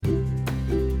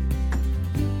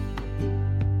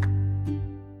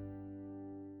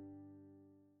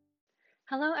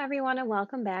Hello, everyone, and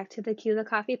welcome back to the Cue the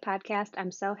Coffee podcast.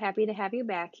 I'm so happy to have you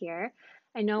back here.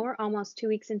 I know we're almost 2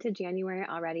 weeks into January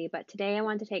already, but today I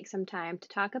want to take some time to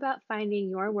talk about finding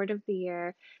your word of the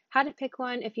year, how to pick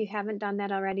one if you haven't done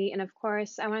that already, and of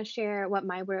course, I want to share what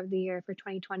my word of the year for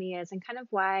 2020 is and kind of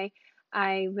why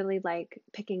I really like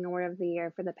picking a word of the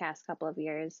year for the past couple of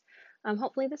years.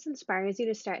 Hopefully, this inspires you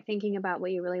to start thinking about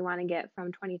what you really want to get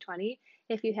from 2020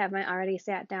 if you haven't already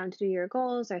sat down to do your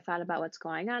goals or thought about what's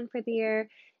going on for the year.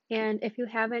 And if you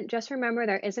haven't, just remember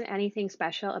there isn't anything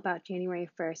special about January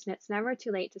 1st, and it's never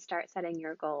too late to start setting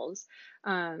your goals.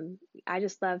 I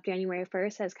just love January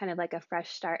 1st as kind of like a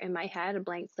fresh start in my head, a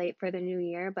blank slate for the new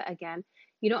year. But again,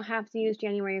 you don't have to use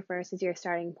January 1st as your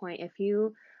starting point. If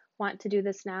you want to do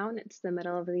this now and it's the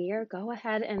middle of the year, go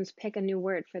ahead and pick a new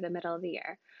word for the middle of the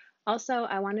year. Also,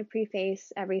 I want to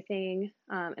preface everything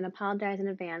and apologize in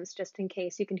advance just in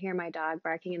case you can hear my dog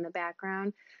barking in the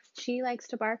background. She likes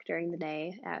to bark during the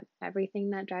day at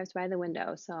everything that drives by the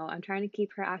window, so I'm trying to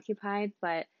keep her occupied,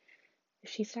 but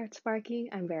if she starts barking,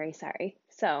 I'm very sorry.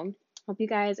 So, hope you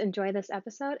guys enjoy this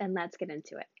episode and let's get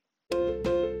into it.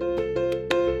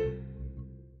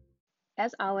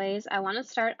 As always, I want to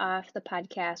start off the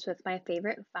podcast with my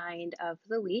favorite find of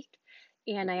the week.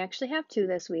 And I actually have two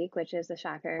this week, which is a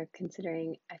shocker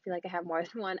considering I feel like I have more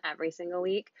than one every single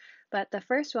week. But the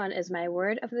first one is my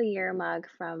Word of the Year mug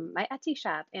from my Etsy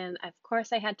shop. And of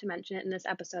course, I had to mention it in this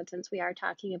episode since we are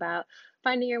talking about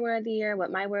finding your Word of the Year,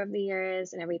 what my Word of the Year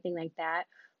is, and everything like that.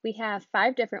 We have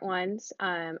five different ones.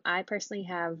 I personally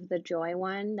have the Joy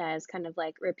one that is kind of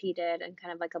like repeated and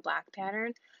kind of like a black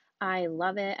pattern. I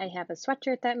love it. I have a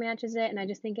sweatshirt that matches it, and I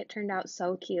just think it turned out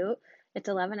so cute. It's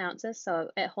 11 ounces, so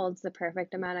it holds the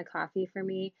perfect amount of coffee for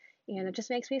me, and it just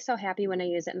makes me so happy when I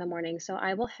use it in the morning. So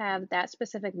I will have that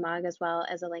specific mug as well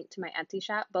as a link to my Etsy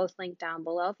shop, both linked down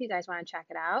below if you guys want to check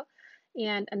it out.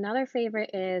 And another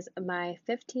favorite is my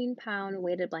 15-pound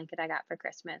weighted blanket I got for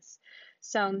Christmas.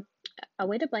 So a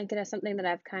weighted blanket is something that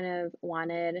I've kind of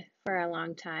wanted for a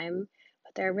long time,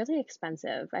 but they're really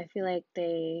expensive. I feel like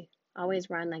they always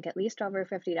run like at least over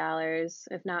 $50,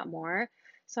 if not more.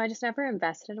 So I just never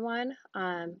invested in one.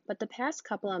 But the past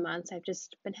couple of months, I've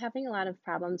just been having a lot of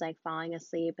problems like falling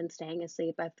asleep and staying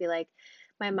asleep. I feel like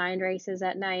my mind races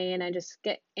at night and I just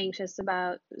get anxious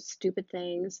about stupid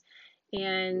things.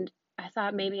 And I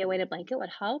thought maybe a weighted blanket would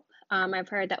help. I've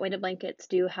heard that weighted blankets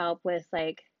do help with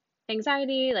like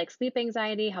anxiety, like sleep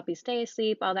anxiety, help you stay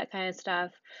asleep, all that kind of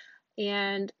stuff.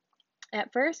 And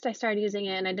at first, I started using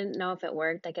it and I didn't know if it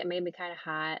worked. Like it made me kind of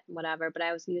hot, whatever, but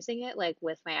I was using it like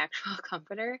with my actual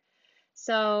comforter.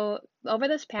 So over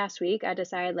this past week, I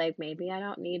decided like maybe I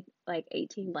don't need like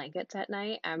 18 blankets at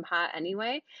night. I'm hot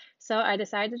anyway. So I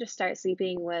decided to just start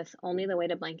sleeping with only the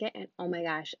weighted blanket. And oh my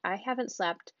gosh, I haven't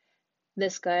slept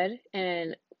this good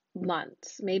in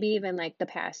months, maybe even like the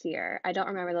past year. I don't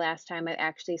remember the last time I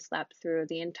actually slept through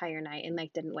the entire night and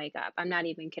like didn't wake up. I'm not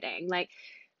even kidding. Like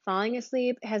falling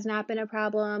asleep has not been a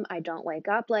problem. I don't wake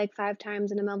up like 5 times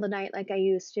in the middle of the night like I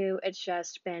used to. It's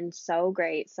just been so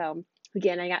great. So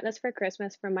again, I got this for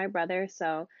Christmas from my brother,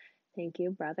 so thank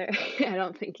you, brother. I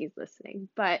don't think he's listening,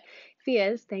 but if he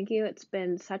is, thank you. It's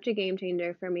been such a game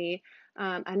changer for me.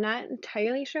 I'm not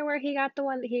entirely sure where he got the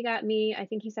one that he got me. I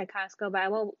think he said Costco, but I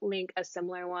will link a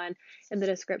similar one in the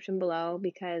description below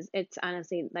because it's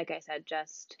honestly, like I said,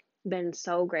 just been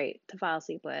so great to fall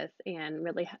asleep with and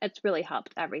really it's really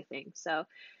helped everything. So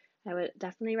I would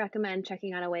definitely recommend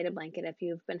checking out a weighted blanket if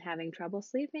you've been having trouble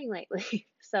sleeping lately.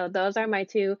 So those are my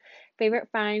two favorite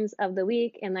finds of the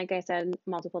week, and like I said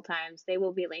multiple times, they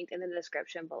will be linked in the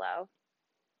description below.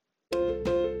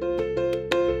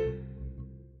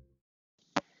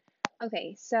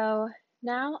 Okay, so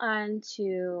now on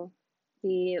to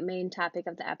the main topic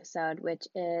of the episode, which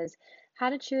is how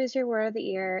to choose your word of the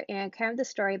year and kind of the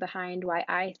story behind why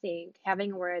I think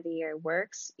having a word of the year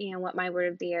works and what my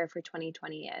word of the year for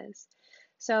 2020 is.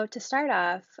 So to start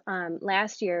off,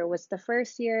 last year was the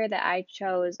first year that I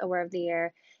chose a word of the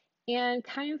year and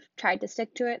kind of tried to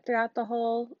stick to it throughout the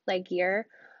whole like year.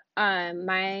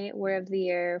 My word of the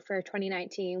year for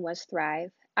 2019 was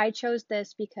thrive. I chose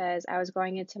this because I was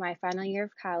going into my final year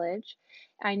of college.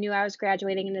 I knew I was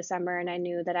graduating in December and I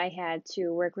knew that I had to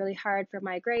work really hard for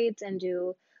my grades and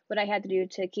do what I had to do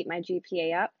to keep my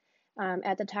GPA up.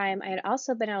 At the time, I had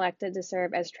also been elected to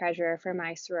serve as treasurer for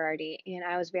my sorority, and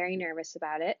I was very nervous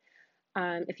about it.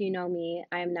 If you know me,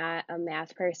 I'm not a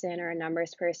math person or a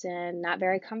numbers person, not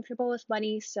very comfortable with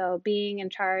money. So being in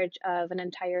charge of an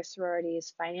entire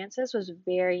sorority's finances was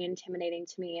very intimidating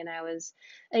to me. And I was,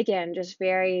 again, just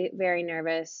very, very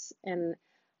nervous and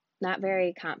not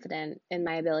very confident in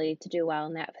my ability to do well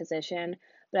in that position.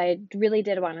 but I really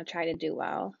did want to try to do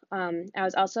well. I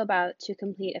was also about to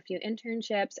complete a few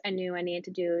internships. I knew I needed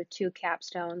to do two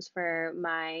capstones for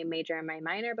my major and my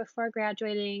minor before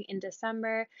graduating in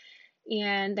December,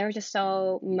 and there were just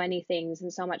so many things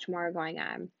and so much more going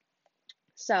on.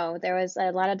 So there was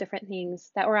a lot of different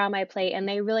things that were on my plate, and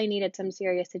they really needed some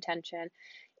serious attention.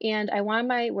 And I wanted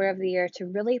my word of the year to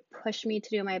really push me to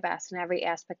do my best in every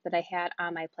aspect that I had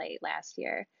on my plate last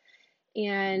year.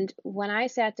 And when I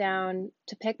sat down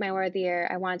to pick my word of the year,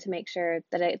 I wanted to make sure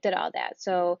that I did all that.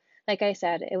 So, like I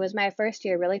said, it was my first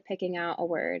year really picking out a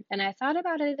word. And I thought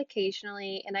about it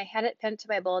occasionally, and I had it pinned to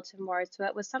my bulletin board. So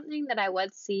it was something that I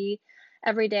would see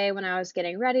every day when I was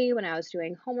getting ready, when I was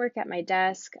doing homework at my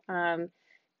desk,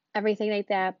 everything like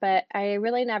that. But I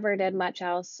really never did much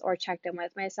else or checked in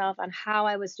with myself on how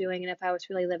I was doing and if I was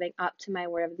really living up to my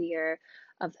word of the year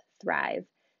of thrive.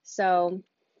 So,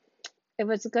 it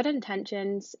was good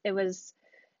intentions. It was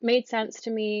made sense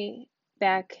to me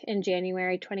back in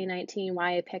January 2019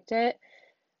 why I picked it.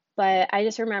 But I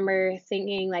just remember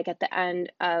thinking like at the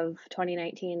end of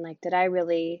 2019, like, did I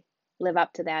really live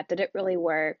up to that? Did it really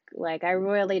work? Like, I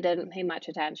really didn't pay much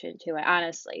attention to it,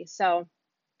 honestly. So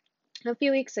a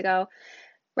few weeks ago,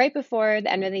 right before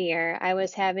the end of the year, I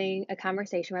was having a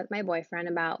conversation with my boyfriend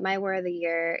about my word of the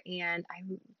year, and I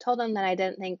told him that I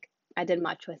didn't think I did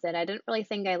much with it. I didn't really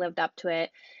think I lived up to it.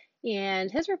 And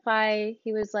his reply,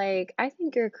 he was like, "I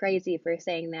think you're crazy for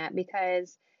saying that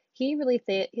because he really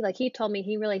he told me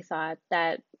he really thought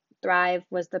that Thrive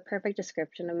was the perfect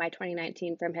description of my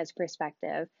 2019 from his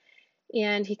perspective."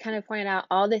 And he kind of pointed out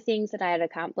all the things that I had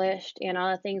accomplished and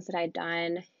all the things that I'd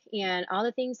done and all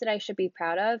the things that I should be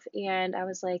proud of. And I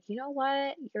was like, you know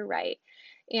what? You're right.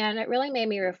 And it really made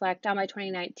me reflect on my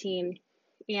 2019.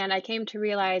 And I came to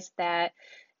realize that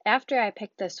after I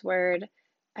picked this word,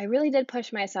 I really did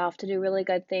push myself to do really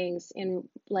good things. And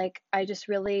like, I just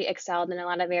really excelled in a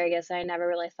lot of areas that I never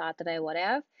really thought that I would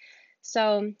have.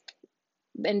 So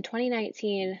in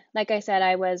 2019, like I said,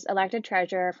 I was elected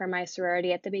treasurer for my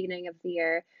sorority at the beginning of the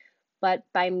year. But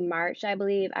by March, I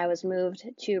believe, I was moved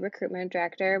to recruitment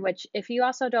director, which, if you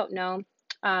also don't know,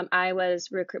 I was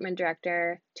recruitment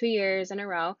director 2 years in a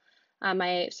row on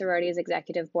my sorority's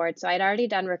executive board. So I'd already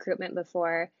done recruitment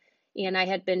before, and I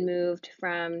had been moved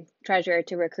from treasurer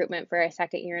to recruitment for a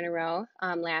second year in a row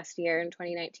last year in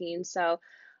 2019. So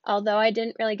although I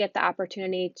didn't really get the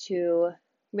opportunity to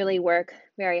really work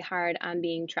very hard on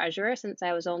being treasurer since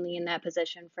I was only in that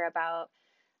position for about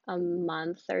a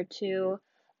month or two,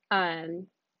 um,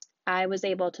 I was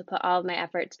able to put all of my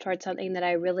efforts towards something that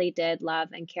I really did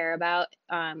love and care about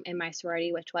in my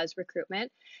sorority, which was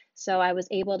recruitment. So I was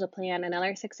able to plan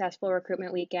another successful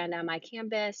recruitment weekend on my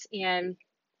campus, and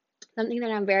something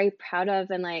that I'm very proud of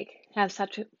and like have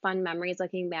such fun memories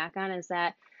looking back on is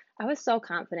that I was so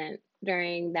confident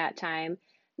during that time.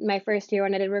 My first year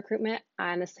when I did recruitment,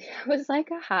 honestly, I was like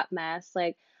a hot mess.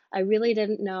 Like, I really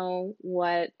didn't know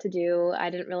what to do. I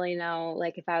didn't really know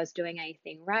like if I was doing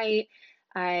anything right.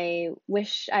 I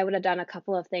wish I would have done a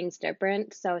couple of things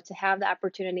different. So to have the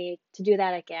opportunity to do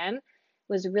that again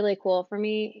was really cool for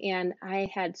me, and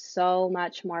I had so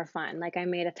much more fun. Like, I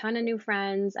made a ton of new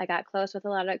friends. I got close with a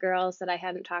lot of girls that I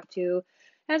hadn't talked to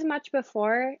as much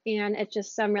before, and it's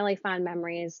just some really fun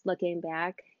memories looking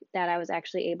back that I was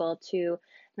actually able to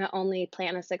not only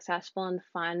plan a successful and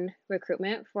fun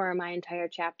recruitment for my entire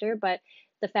chapter, but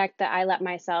the fact that I let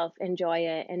myself enjoy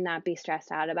it and not be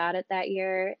stressed out about it that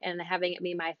year, and having it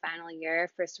be my final year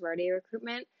for sorority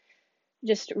recruitment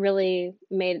just really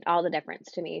made all the difference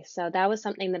to me. So that was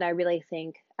something that I really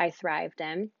think I thrived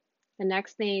in. The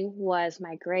next thing was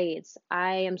my grades.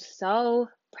 I am so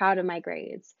proud of my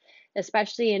grades,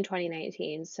 especially in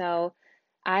 2019. So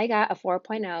I got a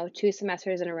 4.0 two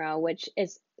semesters in a row, which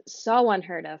is so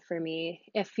unheard of for me.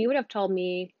 If you would have told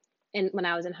me when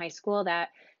I was in high school that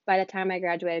by the time I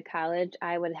graduated college,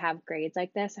 I would have grades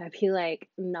like this, I'd be like,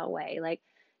 no way. Like,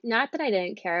 not that I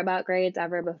didn't care about grades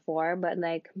ever before, but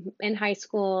like in high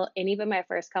school and even my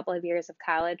first couple of years of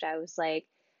college, I was like,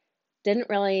 didn't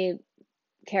really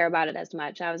care about it as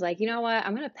much. I was like, you know what?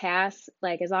 I'm gonna pass.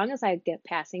 Like, as long as I get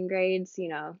passing grades,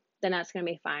 then that's gonna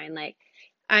be fine. Like,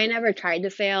 I never tried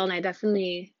to fail, and I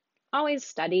definitely always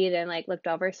studied and like looked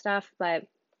over stuff, but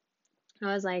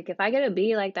I was like, if I get a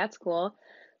B, like that's cool.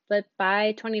 But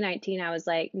by 2019, I was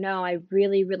like, no, I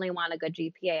really, really want a good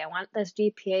GPA. I want this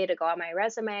GPA to go on my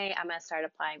resume. I'm going to start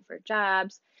applying for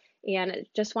jobs and I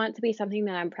just want it to be something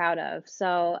that I'm proud of.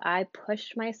 So I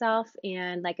pushed myself.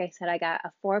 And like I said, I got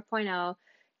a 4.0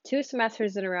 two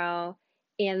semesters in a row.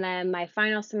 And then my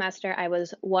final semester, I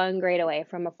was one grade away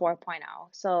from a 4.0.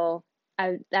 So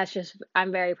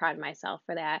I'm very proud of myself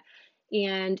for that.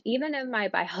 And even in my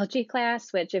biology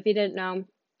class, which, if you didn't know,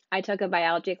 I took a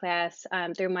biology class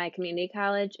through my community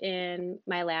college in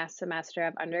my last semester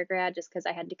of undergrad just because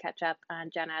I had to catch up on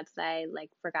gen eds that I like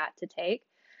forgot to take.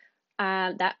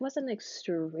 That was an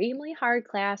extremely hard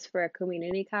class for a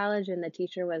community college, and the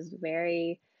teacher was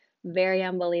very, very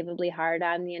unbelievably hard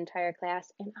on the entire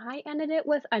class. And I ended it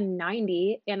with a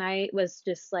 90, and I was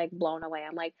just like blown away.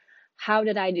 I'm like, how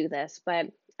did I do this? But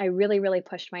I really, really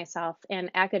pushed myself,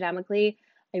 and academically,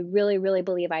 I really, really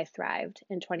believe I thrived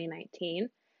in 2019.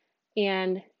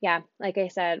 And yeah, like I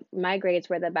said, my grades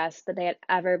were the best that they had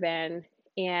ever been.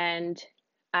 And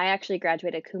I actually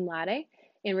graduated cum laude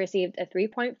and received a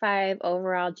 3.5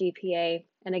 overall GPA.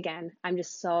 And again, I'm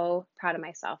just so proud of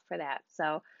myself for that.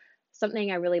 So,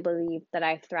 something I really believe that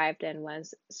I thrived in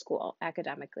was school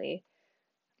academically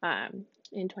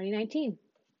in 2019.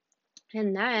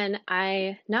 And then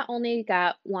I not only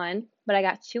got one, but I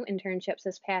got two internships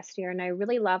this past year, and I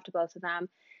really loved both of them.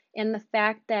 And the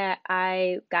fact that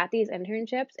I got these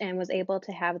internships and was able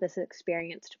to have this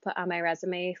experience to put on my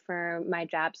resume for my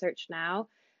job search now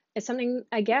is something,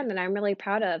 again, that I'm really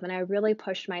proud of and I really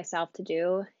pushed myself to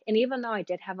do. And even though I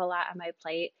did have a lot on my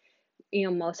plate,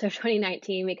 most of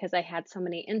 2019 because I had so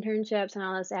many internships and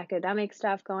all this academic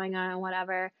stuff going on and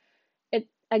whatever,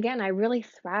 I really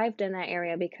thrived in that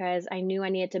area because I knew I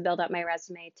needed to build up my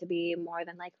resume to be more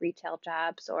than like retail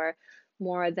jobs or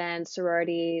more than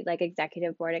sorority, like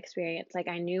executive board experience. Like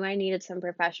I knew I needed some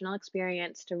professional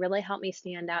experience to really help me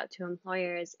stand out to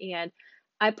employers. And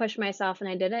I pushed myself and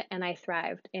I did it and I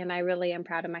thrived. And I really am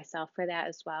proud of myself for that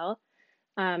as well.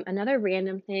 Another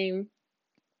random thing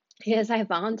is I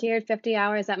volunteered 50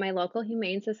 hours at my local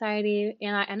humane society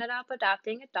and I ended up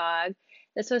adopting a dog.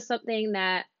 This was something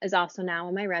that is also now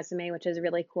on my resume, which is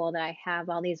really cool that I have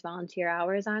all these volunteer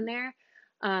hours on there.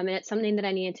 And it's something that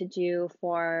I needed to do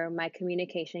for my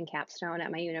communication capstone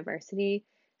at my university.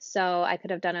 So I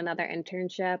could have done another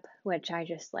internship, which I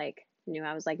just like knew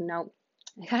I was like, nope,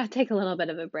 I gotta take a little bit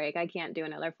of a break. I can't do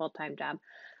another full-time job.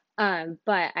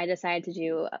 But I decided to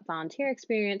do a volunteer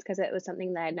experience because it was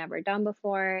something that I'd never done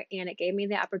before, and it gave me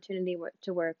the opportunity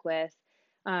to work with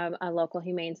a local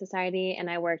humane society, and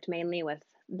I worked mainly with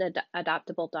the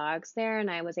adoptable dogs there, and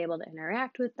I was able to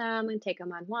interact with them and take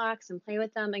them on walks and play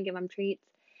with them and give them treats.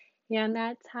 Yeah, and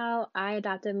that's how I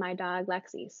adopted my dog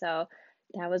Lexi. So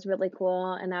that was really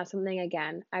cool, and that's something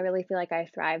again I really feel like I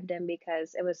thrived in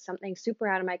because it was something super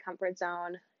out of my comfort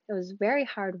zone. It was very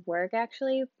hard work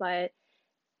actually, but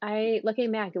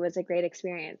looking back, it was a great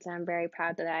experience. I'm very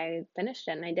proud that I finished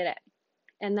it and I did it.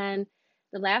 And then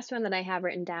the last one that I have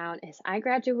written down is I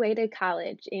graduated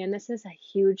college, and this is a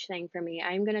huge thing for me.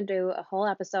 I'm going to do a whole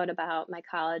episode about my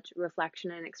college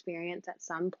reflection and experience at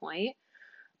some point.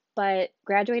 But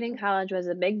graduating college was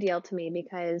a big deal to me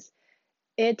because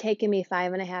it had taken me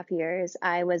 5.5 years.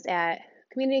 I was at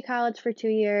community college for 2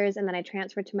 years, and then I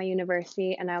transferred to my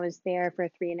university, and I was there for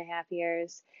 3.5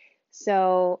 years.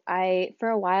 So I, for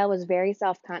a while, was very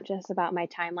self-conscious about my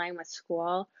timeline with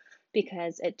school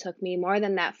because it took me more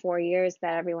than that 4 years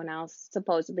that everyone else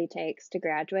supposedly takes to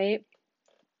graduate.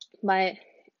 But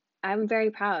I'm very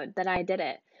proud that I did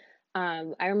it.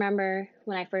 I remember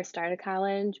when I first started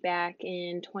college back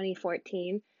in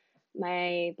 2014,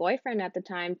 my boyfriend at the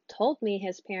time told me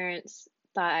his parents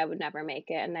thought I would never make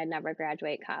it and I'd never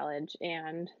graduate college.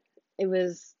 And it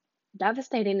was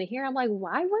devastating to hear. I'm like,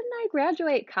 why wouldn't I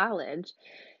graduate college?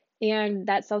 And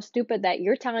that's so stupid that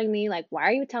you're telling me, like, why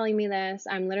are you telling me this?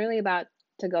 I'm literally about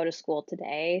to go to school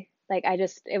today. Like,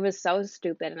 it was so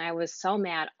stupid. And I was so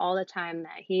mad all the time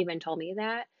that he even told me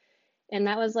that. And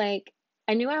that was like,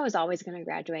 I knew I was always going to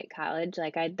graduate college.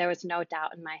 Like there was no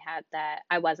doubt in my head that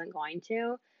I wasn't going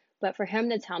to. But for him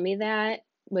to tell me that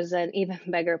was an even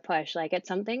bigger push. Like it's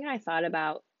something I thought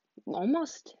about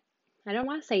almost, I don't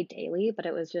want to say daily, but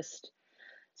it was just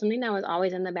something that was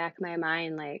always in the back of my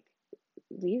mind. Like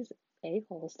these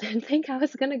a-holes didn't think I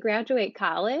was going to graduate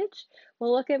college.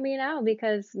 Well, look at me now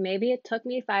because maybe it took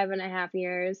me 5.5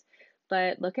 years,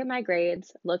 but look at my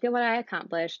grades, look at what I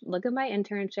accomplished, look at my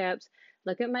internships,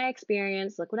 look at my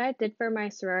experience, look what I did for my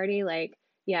sorority. Like,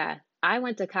 yeah, I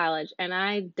went to college and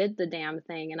I did the damn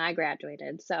thing and I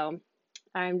graduated. So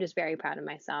I'm just very proud of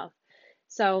myself.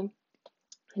 So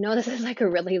I know this is like a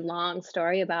really long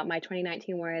story about my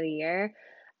 2019 Word of the Year.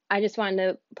 I just wanted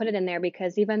to put it in there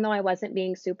because even though I wasn't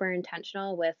being super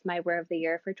intentional with my word of the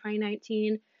year for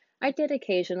 2019, I did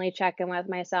occasionally check in with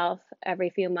myself every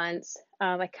few months.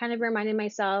 I kind of reminded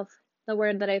myself the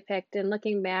word that I picked, and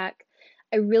looking back,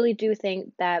 I really do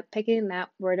think that picking that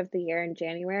word of the year in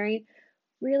January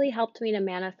really helped me to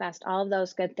manifest all of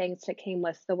those good things that came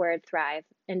with the word thrive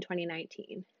in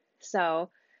 2019. So,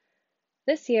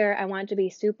 This year, I want to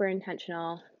be super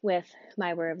intentional with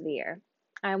my word of the year.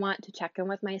 I want to check in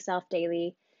with myself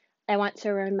daily. I want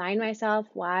to remind myself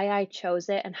why I chose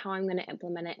it and how I'm going to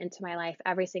implement it into my life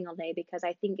every single day because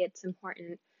I think it's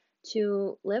important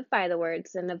to live by the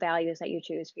words and the values that you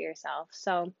choose for yourself.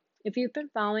 So, if you've been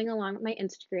following along with my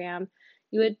Instagram,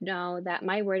 you would know that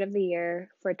my word of the year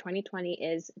for 2020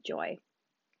 is joy.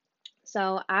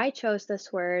 So, I chose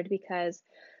this word because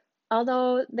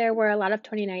although there were a lot of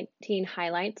 2019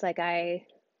 highlights, like I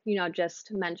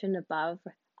just mentioned above,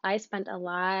 I spent a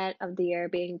lot of the year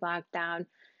being bogged down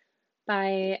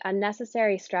by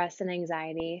unnecessary stress and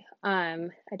anxiety. I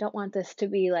don't want this to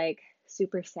be like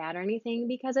super sad or anything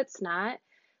because it's not,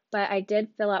 but I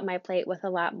did fill up my plate with a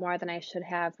lot more than I should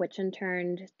have, which in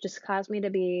turn just caused me to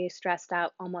be stressed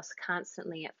out almost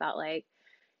constantly, it felt like.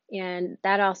 And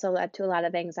that also led to a lot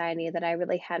of anxiety that I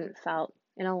really hadn't felt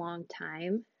in a long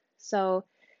time. So,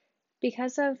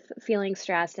 because of feeling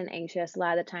stressed and anxious, a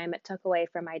lot of the time it took away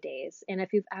from my days. And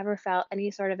if you've ever felt any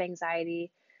sort of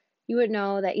anxiety, you would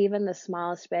know that even the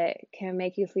smallest bit can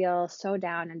make you feel so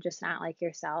down and just not like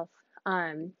yourself.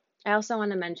 I also want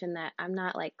to mention that I'm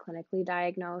not like clinically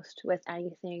diagnosed with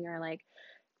anything or like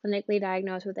clinically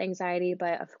diagnosed with anxiety,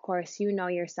 but of course, you know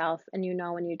yourself and you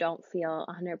know when you don't feel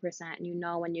 100%, and you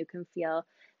know when you can feel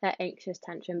that anxious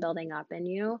tension building up in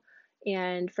you.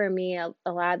 And for me,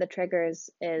 a lot of the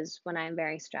triggers is when I'm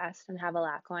very stressed and have a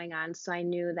lot going on. So I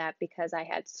knew that because I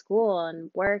had school and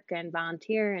work and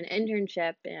volunteer and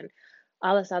internship and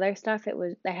all this other stuff,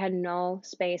 I had no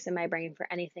space in my brain for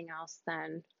anything else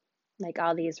than like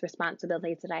all these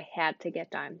responsibilities that I had to get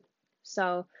done.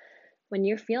 So when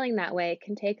you're feeling that way, it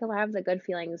can take a lot of the good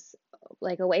feelings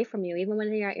like away from you, even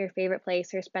when you're at your favorite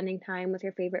place or spending time with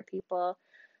your favorite people.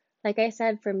 Like I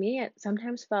said, for me, it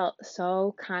sometimes felt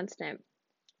so constant.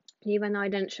 Even though I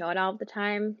didn't show it all the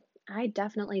time, I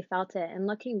definitely felt it. And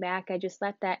looking back, I just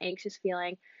let that anxious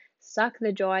feeling suck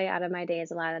the joy out of my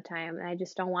days a lot of the time. And I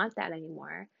just don't want that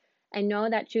anymore. I know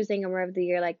that choosing a word of the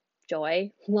year like joy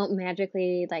won't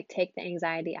magically like take the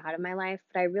anxiety out of my life,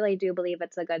 but I really do believe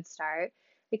it's a good start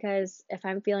because if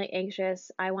I'm feeling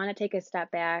anxious, I want to take a step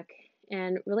back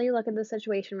and really look at the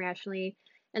situation rationally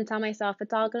and tell myself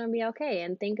it's all going to be okay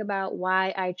and think about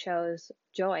why I chose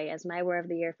joy as my word of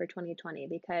the year for 2020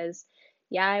 because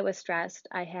yeah, I was stressed.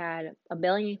 I had a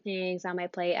billion things on my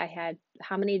plate. I had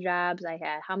how many jobs, I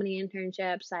had how many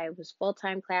internships, I was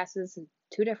full-time classes in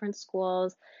two different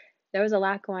schools. There was a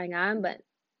lot going on, but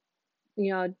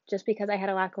just because I had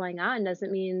a lot going on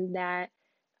doesn't mean that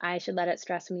I should let it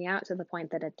stress me out to the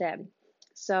point that it did.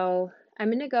 So, I'm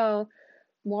going to go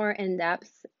more in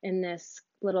depth in this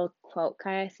little quote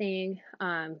kind of thing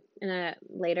in a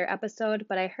later episode,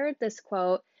 but I heard this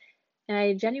quote and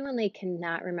I genuinely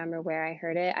cannot remember where I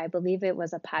heard it. I believe it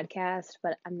was a podcast,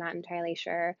 but I'm not entirely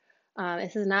sure.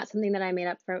 This is not something that I made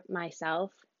up for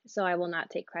myself, so I will not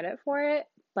take credit for it,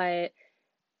 but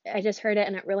I just heard it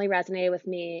and it really resonated with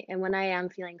me. And when I am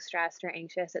feeling stressed or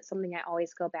anxious, it's something I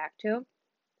always go back to.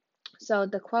 So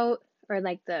the quote, or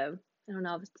like I don't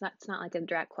know if it's not like a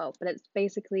direct quote, but it's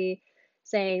basically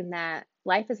saying that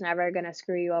life is never going to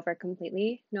screw you over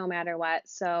completely, no matter what.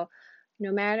 So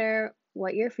no matter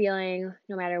what you're feeling,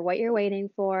 no matter what you're waiting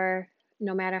for,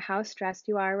 no matter how stressed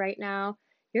you are right now,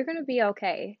 you're going to be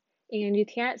okay. And you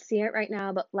can't see it right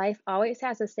now, but life always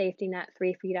has a safety net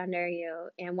 3 feet under you.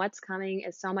 And what's coming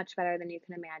is so much better than you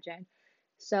can imagine.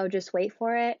 So just wait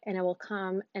for it and it will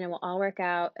come and it will all work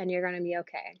out and you're going to be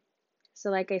okay. So,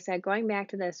 like I said, going back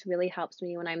to this really helps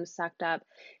me when I'm sucked up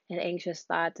in anxious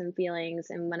thoughts and feelings,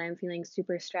 and when I'm feeling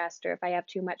super stressed, or if I have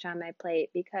too much on my plate,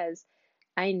 because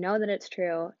I know that it's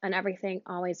true and everything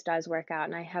always does work out.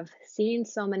 And I have seen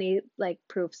so many like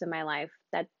proofs in my life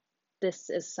that this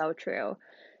is so true.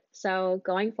 So,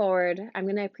 going forward, I'm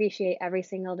going to appreciate every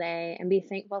single day and be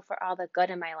thankful for all the good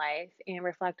in my life and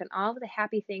reflect on all of the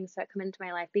happy things that come into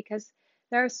my life because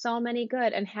there are so many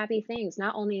good and happy things,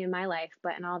 not only in my life,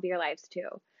 but in all of your lives too.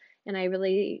 And I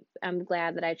really am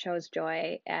glad that I chose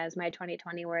joy as my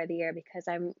 2020 word of the year because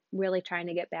I'm really trying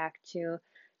to get back to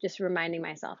just reminding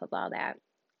myself of all that.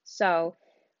 So,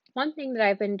 one thing that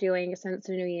I've been doing since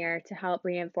the new year to help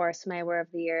reinforce my word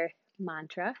of the year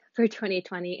mantra for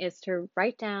 2020 is to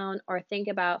write down or think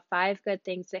about 5 good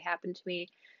things that happened to me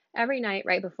every night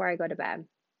right before I go to bed.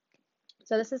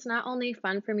 So, this is not only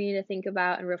fun for me to think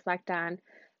about and reflect on,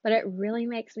 but it really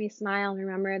makes me smile and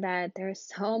remember that there's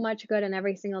so much good in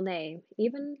every single day.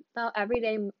 Even though every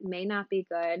day may not be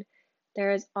good,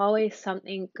 there is always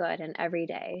something good in every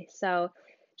day. So,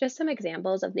 just some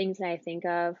examples of things that I think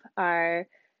of are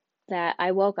that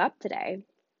I woke up today.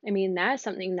 I mean, that is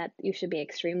something that you should be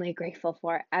extremely grateful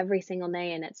for every single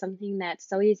day. And it's something that's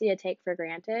so easy to take for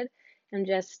granted. And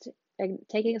just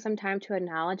taking some time to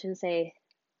acknowledge and say,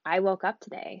 I woke up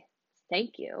today.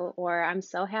 Thank you. Or I'm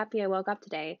so happy I woke up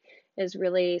today is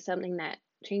really something that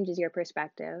changes your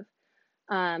perspective.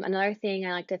 Another thing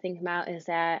I like to think about is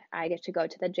that I get to go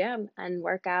to the gym and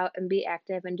work out and be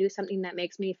active and do something that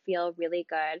makes me feel really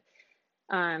good.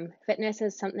 Fitness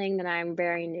is something that I'm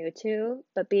very new to,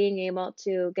 but being able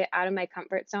to get out of my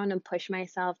comfort zone and push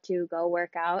myself to go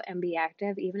work out and be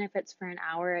active, even if it's for an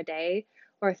hour a day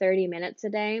or 30 minutes a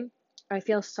day, I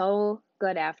feel so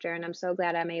good after, and I'm so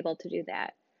glad I'm able to do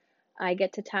that. I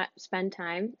get to spend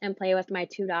time and play with my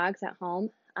two dogs at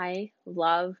home. I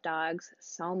love dogs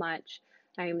so much.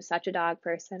 I am such a dog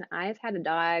person. I've had a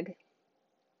dog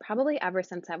probably ever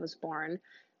since I was born.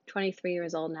 23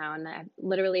 years old now, and I've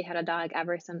literally had a dog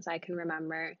ever since I can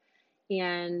remember.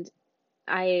 And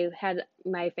I had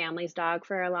my family's dog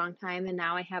for a long time, and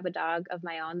now I have a dog of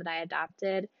my own that I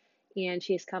adopted, and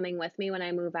she's coming with me when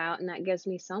I move out, and that gives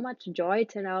me so much joy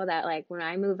to know that, like, when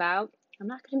I move out, I'm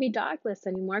not going to be dogless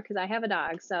anymore because I have a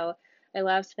dog. So I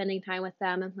love spending time with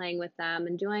them and playing with them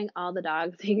and doing all the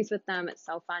dog things with them. It's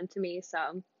so fun to me, so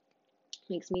it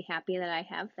makes me happy that I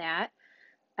have that.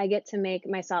 I get to make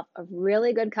myself a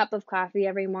really good cup of coffee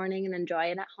every morning and enjoy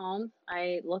it at home.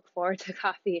 I look forward to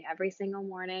coffee every single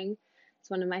morning. It's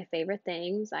one of my favorite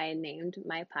things. I named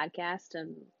my podcast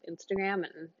and Instagram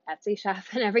and Etsy shop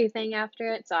and everything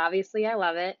after it. So obviously I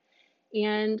love it.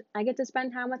 And I get to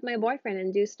spend time with my boyfriend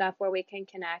and do stuff where we can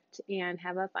connect and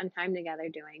have a fun time together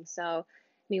doing. So, I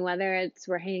mean, whether it's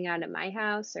we're hanging out at my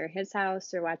house or his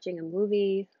house or watching a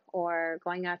movie or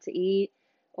going out to eat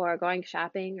or going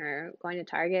shopping or going to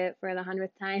Target for the 100th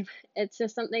time, it's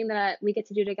just something that we get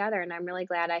to do together. And I'm really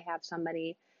glad I have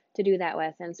somebody to do that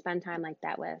with and spend time like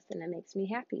that with. And it makes me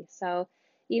happy. So,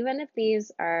 even if these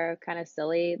are kind of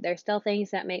silly, they're still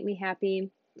things that make me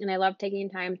happy, and I love taking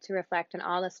time to reflect on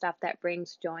all the stuff that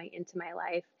brings joy into my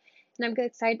life. And I'm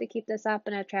excited to keep this up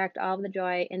and attract all of the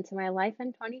joy into my life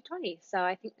in 2020. So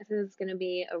I think this is going to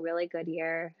be a really good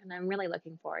year, and I'm really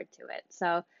looking forward to it.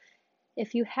 So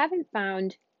if you haven't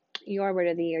found your word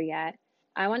of the year yet,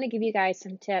 I want to give you guys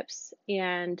some tips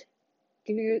and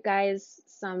give you guys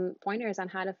some pointers on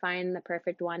how to find the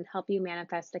perfect one, help you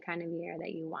manifest the kind of year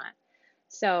that you want.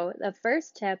 So the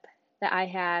first tip that I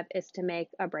have is to make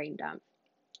a brain dump.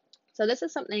 So this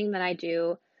is something that I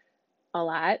do a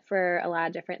lot for a lot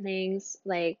of different things.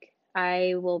 Like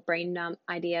I will brain dump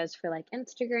ideas for like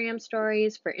Instagram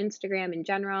stories, for Instagram in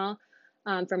general,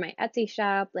 for my Etsy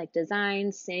shop, like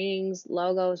designs, sayings,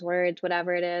 logos, words,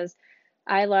 whatever it is.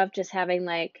 I love just having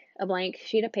like a blank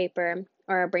sheet of paper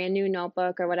or a brand new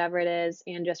notebook or whatever it is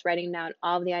and just writing down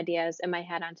all of the ideas in my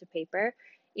head onto paper.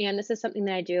 And this is something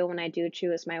that I do when I do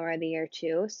choose my word of the year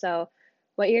too. So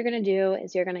what you're going to do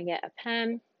is you're going to get a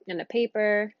pen and a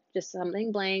paper, just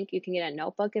something blank. You can get a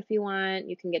notebook if you want.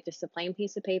 You can get just a plain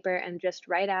piece of paper and just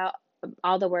write out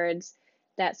all the words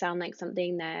that sound like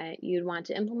something that you'd want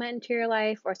to implement into your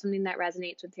life or something that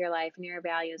resonates with your life and your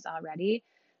values already.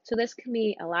 So this can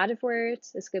be a lot of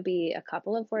words, this could be a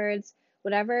couple of words,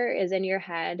 whatever is in your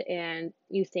head and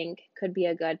you think could be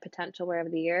a good potential word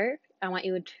of the year. I want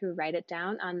you to write it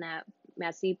down on that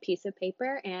messy piece of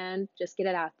paper and just get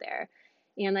it out there.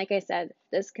 And like I said,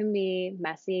 this can be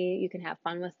messy. You can have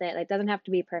fun with it. Like, it doesn't have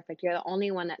to be perfect. You're the only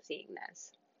one that's seeing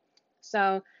this.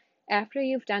 So after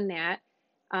you've done that,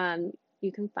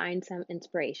 you can find some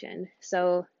inspiration.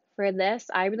 So for this,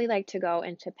 I really like to go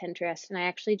into Pinterest and I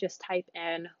actually just type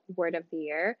in word of the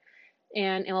year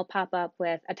and it will pop up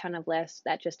with a ton of lists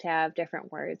that just have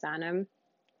different words on them.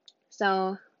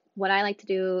 So what I like to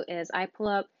do is I pull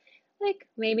up like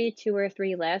maybe two or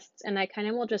three lists and I kind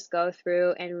of will just go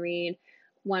through and read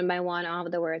one by one all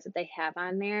of the words that they have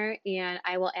on there and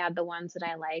I will add the ones that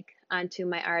I like onto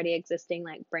my already existing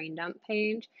like brain dump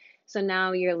page. So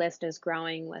now your list is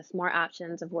growing with more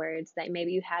options of words that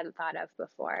maybe you hadn't thought of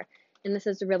before. And this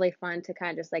is really fun to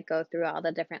kind of just like go through all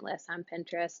the different lists on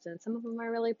Pinterest and some of them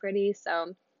are really pretty.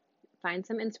 So find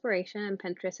some inspiration and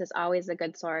Pinterest is always a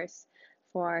good source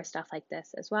for stuff like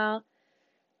this as well.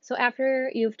 So after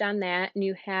you've done that and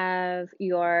you have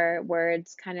your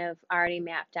words kind of already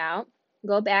mapped out,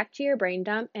 go back to your brain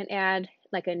dump and add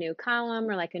like a new column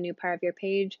or like a new part of your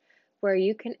page where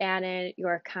you can add in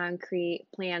your concrete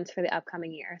plans for the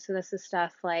upcoming year. So this is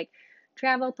stuff like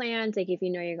travel plans, like if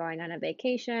you know you're going on a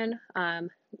vacation,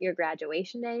 your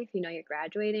graduation day, if you know you're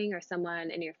graduating or someone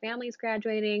in your family's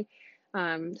graduating,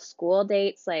 school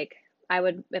dates, like I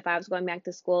would, if I was going back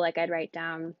to school, like I'd write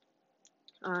down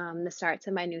the starts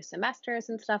of my new semesters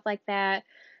and stuff like that.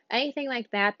 anything like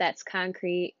that that's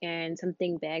concrete and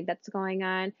something big that's going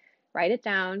on, write it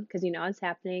down because you know it's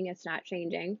happening, it's not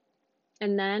changing.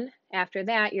 And then after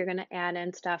that, you're going to add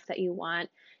in stuff that you want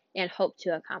and hope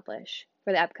to accomplish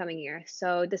for the upcoming year.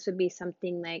 So this would be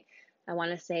something like, I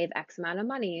want to save X amount of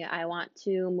money. I want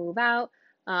to move out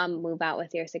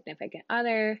with your significant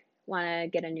other, want to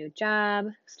get a new job,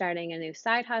 starting a new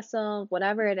side hustle,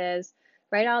 whatever it is.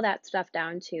 Write all that stuff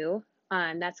down too.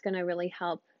 That's going to really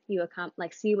help you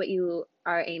see what you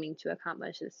are aiming to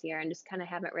accomplish this year, and just kind of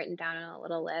have it written down on a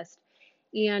little list.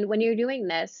 And when you're doing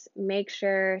this, make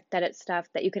sure that it's stuff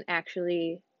that you can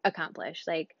actually accomplish.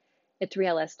 Like it's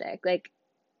realistic. Like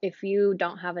if you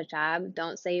don't have a job,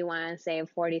 don't say you want to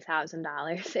save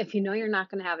 $40,000 if you know you're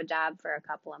not going to have a job for a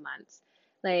couple of months.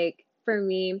 Like for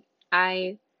me,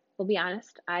 I will be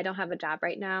honest, I don't have a job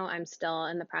right now. I'm still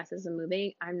in the process of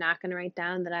moving. I'm not going to write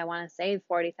down that I want to save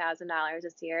 $40,000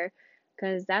 this year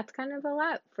because that's kind of a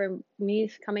lot for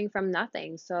me coming from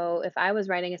nothing. So if I was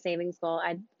writing a savings goal,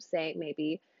 I'd say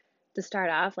maybe to start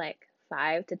off like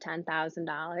five to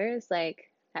 $10,000.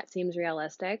 Like that seems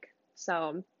realistic.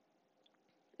 So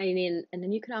I mean, and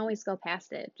then you can always go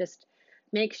past it. Just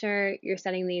make sure you're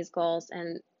setting these goals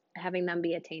and having them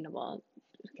be attainable.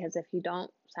 Because if you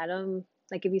don't set them,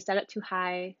 like if you set it too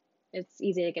high, it's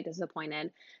easy to get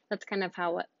disappointed. That's kind of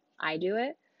how I do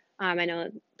it. I know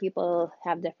people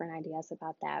have different ideas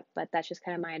about that, but that's just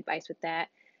kind of my advice with that.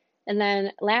 And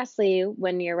then lastly,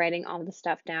 when you're writing all the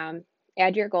stuff down,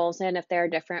 add your goals in if they're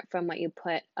different from what you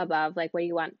put above, like what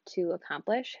you want to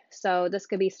accomplish. So this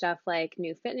could be stuff like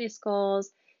new fitness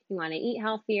goals, you want to eat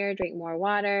healthier, drink more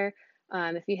water.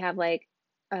 If you have like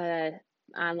a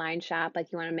online shop,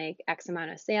 like you want to make X amount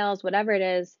of sales, whatever it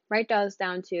is, write those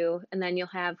down too. And then you'll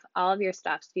have all of your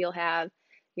stuff. So you'll have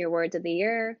your words of the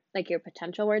year, like your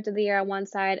potential words of the year on one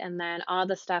side, and then all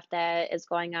the stuff that is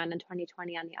going on in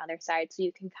 2020 on the other side. So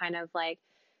you can kind of like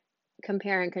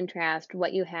compare and contrast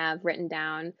what you have written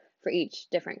down for each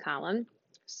different column.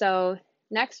 So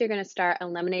next you're going to start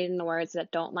eliminating the words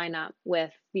that don't line up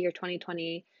with your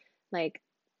 2020 like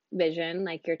vision,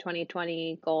 like your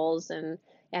 2020 goals and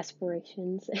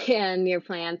aspirations and your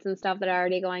plans and stuff that are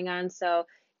already going on. So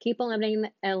keep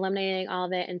eliminating all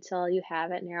of it until you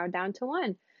have it narrowed down to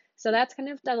one. So that's kind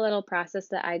of the little process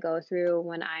that I go through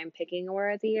when I'm picking a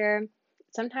word of the year.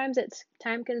 Sometimes it's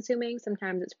time consuming,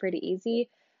 sometimes it's pretty easy.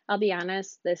 I'll be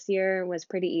honest, this year was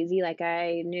pretty easy. Like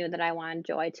I knew that I wanted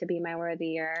joy to be my word of the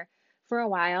year for a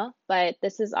while, but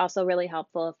this is also really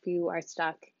helpful if you are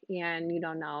stuck and you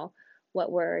don't know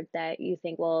what word that you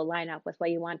think will line up with what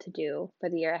you want to do for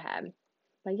the year ahead.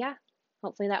 But yeah,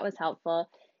 hopefully that was helpful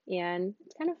and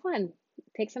it's kind of fun.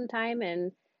 Take some time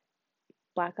and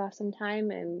block off some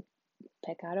time and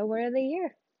pick out a word of the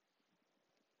year.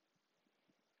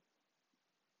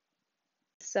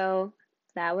 So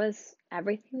that was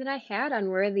everything that I had on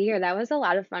Word of the Year. That was a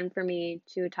lot of fun for me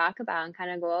to talk about and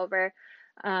kind of go over.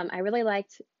 I really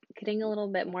liked getting a little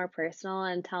bit more personal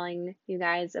and telling you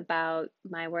guys about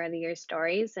my Word of the Year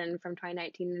stories and from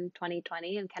 2019 and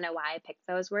 2020 and kind of why I picked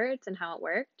those words and how it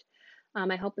worked.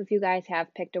 I hope if you guys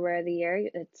have picked a Word of the Year,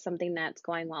 it's something that's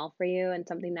going well for you and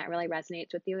something that really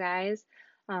resonates with you guys.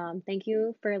 Thank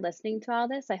you for listening to all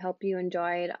this. I hope you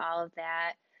enjoyed all of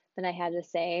that I had to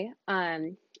say.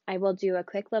 I will do a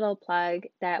quick little plug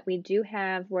that we do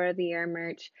have Word of the Year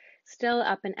merch still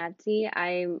up in Etsy.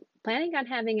 I'm planning on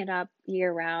having it up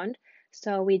year round.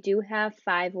 So we do have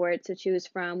 5 words to choose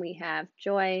from. We have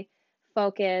joy,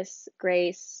 focus,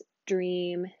 grace,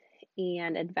 dream,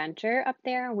 and adventure up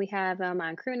there. We have them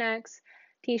on crew necks,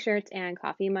 t-shirts, and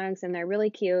coffee mugs, and they're really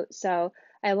cute. So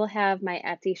I will have my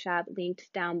Etsy shop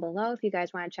linked down below if you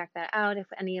guys want to check that out. If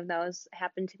any of those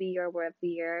happen to be your word of the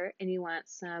year and you want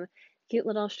some cute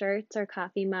little shirts or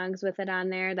coffee mugs with it on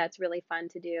there, that's really fun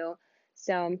to do.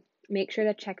 So make sure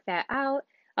to check that out.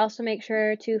 Also, make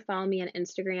sure to follow me on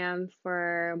Instagram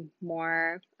for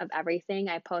more of everything.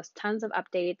 I post tons of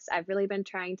updates. I've really been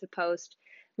trying to post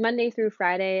Monday through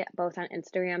Friday, both on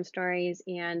Instagram stories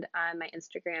and on my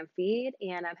Instagram feed.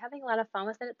 And I'm having a lot of fun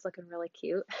with it. It's looking really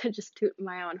cute, just tooting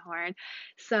my own horn.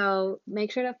 So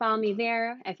make sure to follow me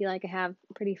there. I feel like I have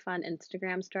pretty fun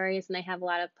Instagram stories, and I have a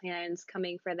lot of plans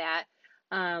coming for that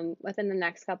within the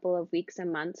next couple of weeks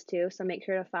and months too. So make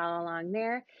sure to follow along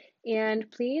there. And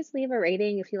please leave a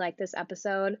rating if you like this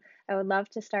episode. I would love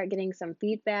to start getting some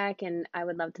feedback, and I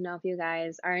would love to know if you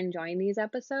guys are enjoying these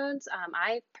episodes.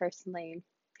 I personally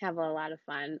have a lot of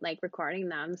fun like recording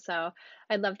them. So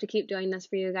I'd love to keep doing this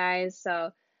for you guys.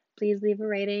 So please leave a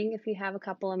rating if you have a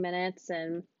couple of minutes,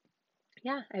 and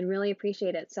yeah, I'd really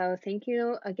appreciate it. So thank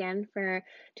you again for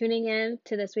tuning in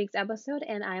to this week's episode,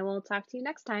 and I will talk to you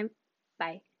next time.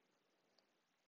 Bye.